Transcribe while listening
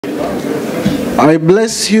I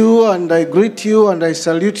bless you and I greet you and I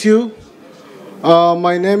salute you.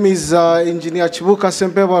 My name is Engineer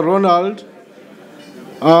Ssempebwa Ronald.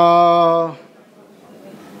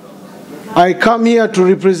 I come here to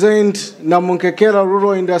represent Namunkekera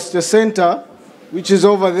Rural Industry Center, which is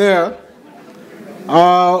over there.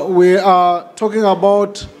 We are talking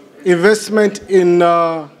about investment in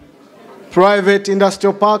private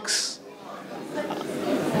industrial parks.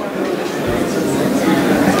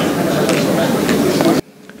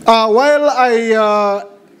 While I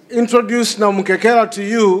introduce Namunkekera to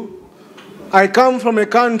you, I come from a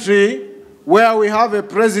country where we have a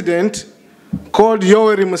president called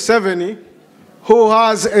Yoweri Museveni, who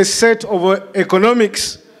has a set of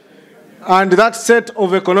economics, and that set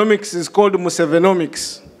of economics is called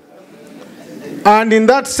Musevenomics. And in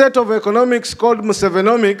that set of economics called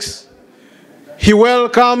Musevenomics, he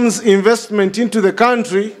welcomes investment into the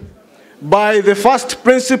country by the first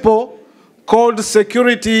principle called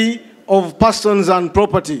security of persons and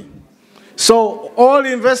property. So all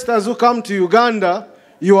investors who come to Uganda,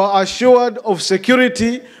 you are assured of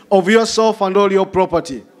security of yourself and all your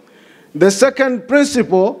property. The second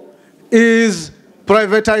principle is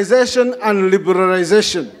privatization and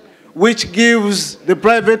liberalization, which gives the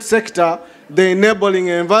private sector the enabling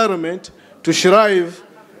environment to thrive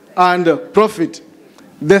and profit.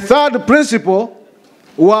 The third principle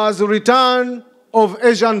was return of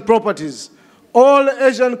Asian properties. All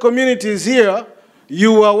Asian communities here,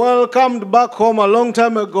 you were welcomed back home a long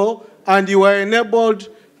time ago, and you were enabled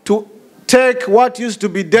to take what used to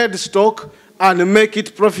be dead stock and make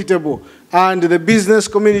it profitable. And the business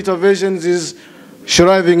community of Asians is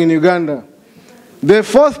thriving in Uganda. The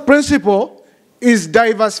fourth principle is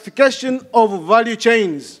diversification of value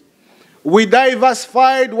chains. We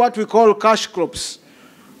diversified what we call cash crops.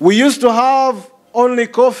 We used to have only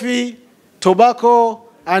coffee, tobacco,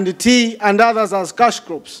 and tea and others as cash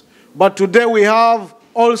crops. But today we have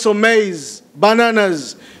also maize,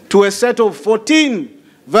 bananas, to a set of 14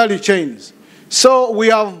 value chains. So we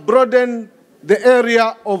have broadened the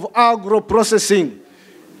area of agro-processing.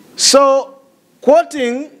 So,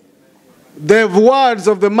 quoting the words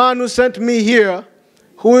of the man who sent me here,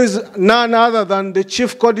 who is none other than the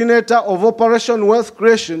Chief Coordinator of Operation Wealth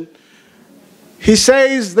Creation, he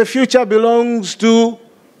says the future belongs to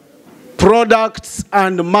products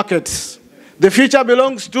and markets. The future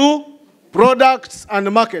belongs to products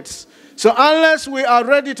and markets. So unless we are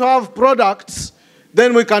ready to have products,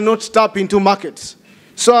 then we cannot tap into markets.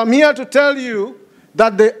 So I'm here to tell you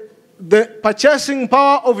that the purchasing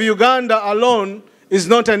power of Uganda alone is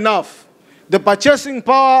not enough. The purchasing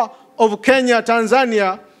power of Kenya,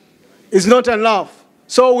 Tanzania is not enough.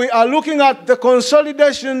 So we are looking at the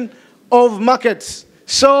consolidation of markets.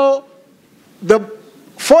 So the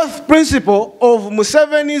fourth principle of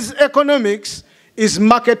Museveni's economics is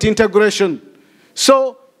market integration.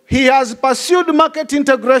 So he has pursued market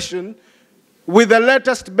integration with the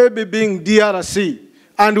latest baby being DRC.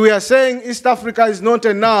 And we are saying East Africa is not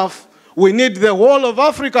enough. We need the whole of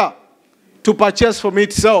Africa to purchase from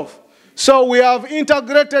itself. So we have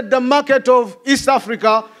integrated the market of East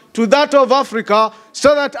Africa to that of Africa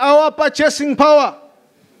so that our purchasing power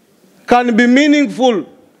can be meaningful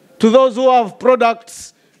to those who have products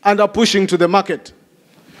and are pushing to the market.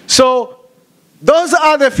 So those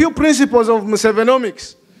are the few principles of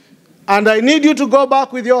Musevenomics. And I need you to go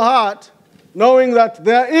back with your heart knowing that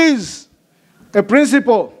there is a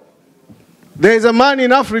principle. There is a man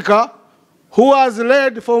in Africa who has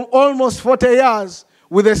led for almost 40 years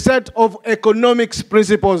with a set of economics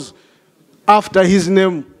principles after his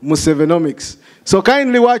name, Musevenomics. So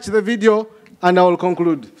kindly watch the video and I will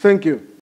conclude. Thank you.